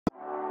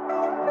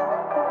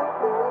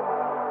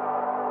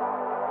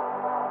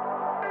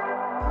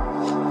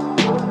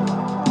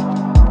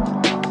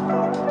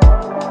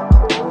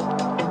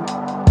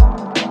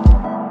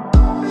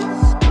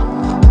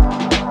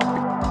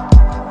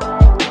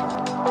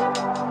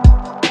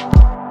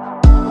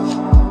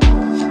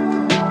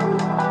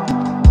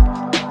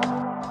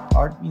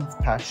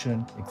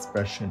passion,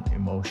 expression,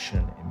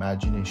 emotion,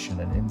 imagination,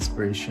 and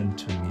inspiration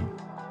to me.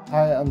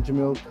 Hi, I'm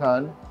Jamil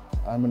Khan.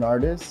 I'm an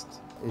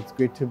artist. It's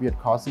great to be at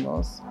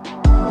Cosmos.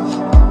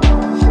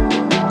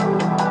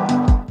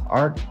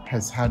 Art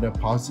has had a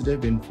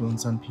positive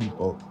influence on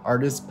people.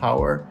 Art is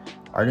power,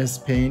 art is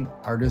pain,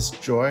 art is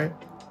joy.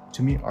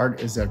 To me, art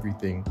is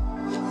everything.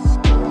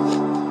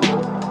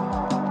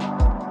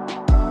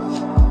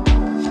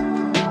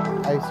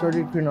 I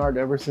started creating art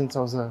ever since I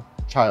was a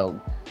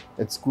child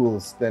at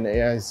schools, then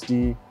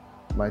AISD,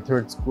 my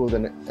third school,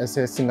 then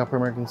SAS Singapore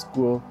American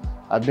School.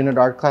 I've been at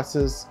art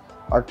class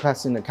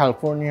in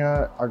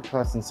California, art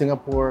class in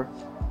Singapore.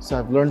 So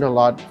I've learned a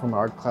lot from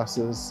art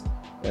classes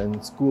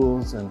and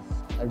schools, and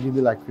I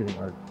really like creating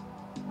art.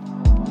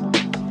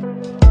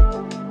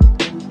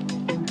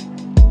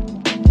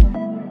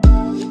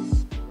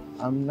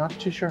 I'm not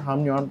too sure how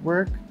many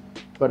artwork,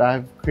 but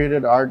I've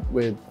created art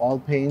with oil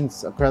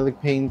paints,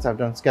 acrylic paints, I've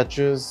done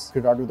sketches,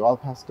 created art with oil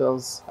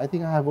pastels. I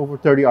think I have over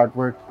 30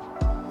 artwork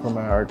for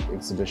my art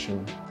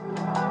exhibition.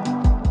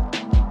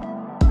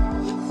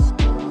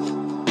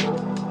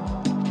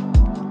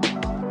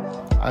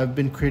 I've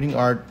been creating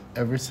art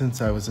ever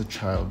since I was a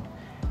child.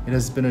 It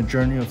has been a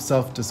journey of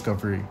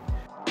self-discovery.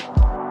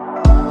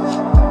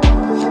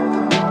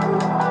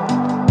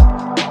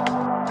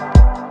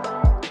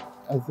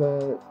 As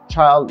a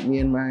child, me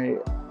and my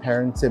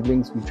parents,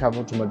 siblings, we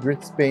traveled to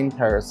Madrid, Spain,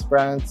 Paris,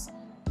 France.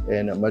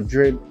 In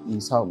Madrid,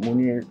 we saw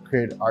Munir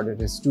create art at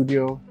his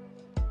studio.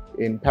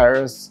 In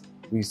Paris,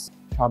 we saw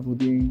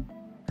Shahabuddin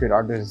create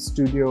art at his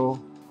studio.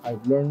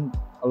 I've learned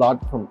a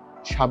lot from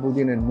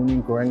Shahabuddin and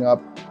Munir growing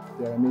up.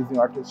 They're amazing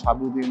artists.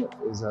 Shahabuddin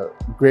is a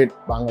great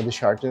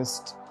Bangladeshi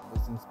artist. I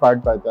was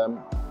inspired by them.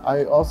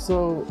 I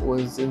also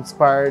was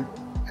inspired,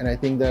 and I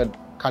think that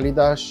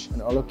Kalidas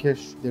and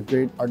Alokesh, they're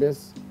great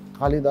artists.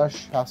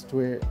 Kalidas passed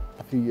away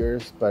a few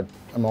years, but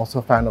I'm also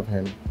a fan of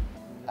him.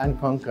 And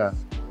Konka,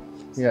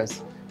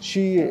 yes,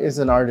 she is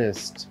an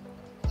artist.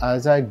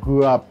 As I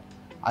grew up,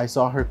 I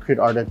saw her create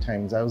art at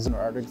times. I was in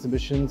art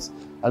exhibitions.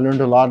 I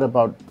learned a lot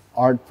about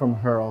art from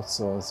her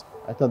also.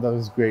 I thought that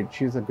was great.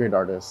 She's a great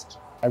artist.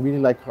 I really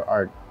like her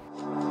art.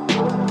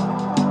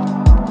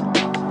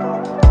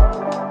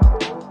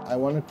 I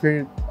want to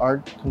create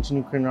art,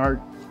 continue creating art.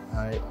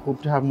 I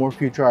hope to have more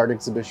future art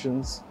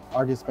exhibitions.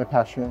 Art is my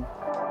passion.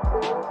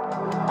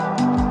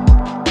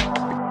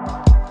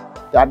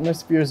 The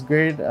atmosphere is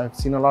great. I've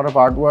seen a lot of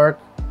artwork.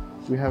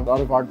 We have a lot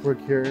of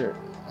artwork here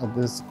at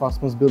this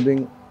Cosmos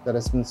building that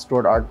has been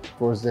stored art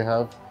stores they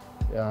have.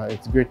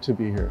 It's great to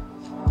be here.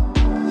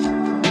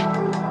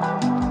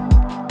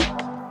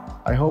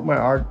 I hope my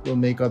art will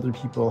make other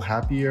people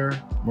happier,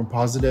 more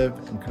positive,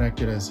 and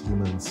connected as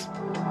humans.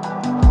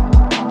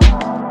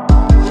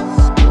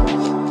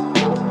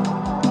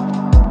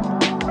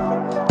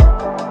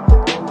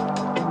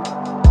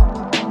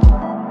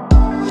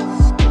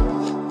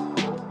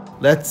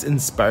 Let's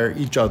inspire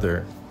each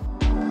other.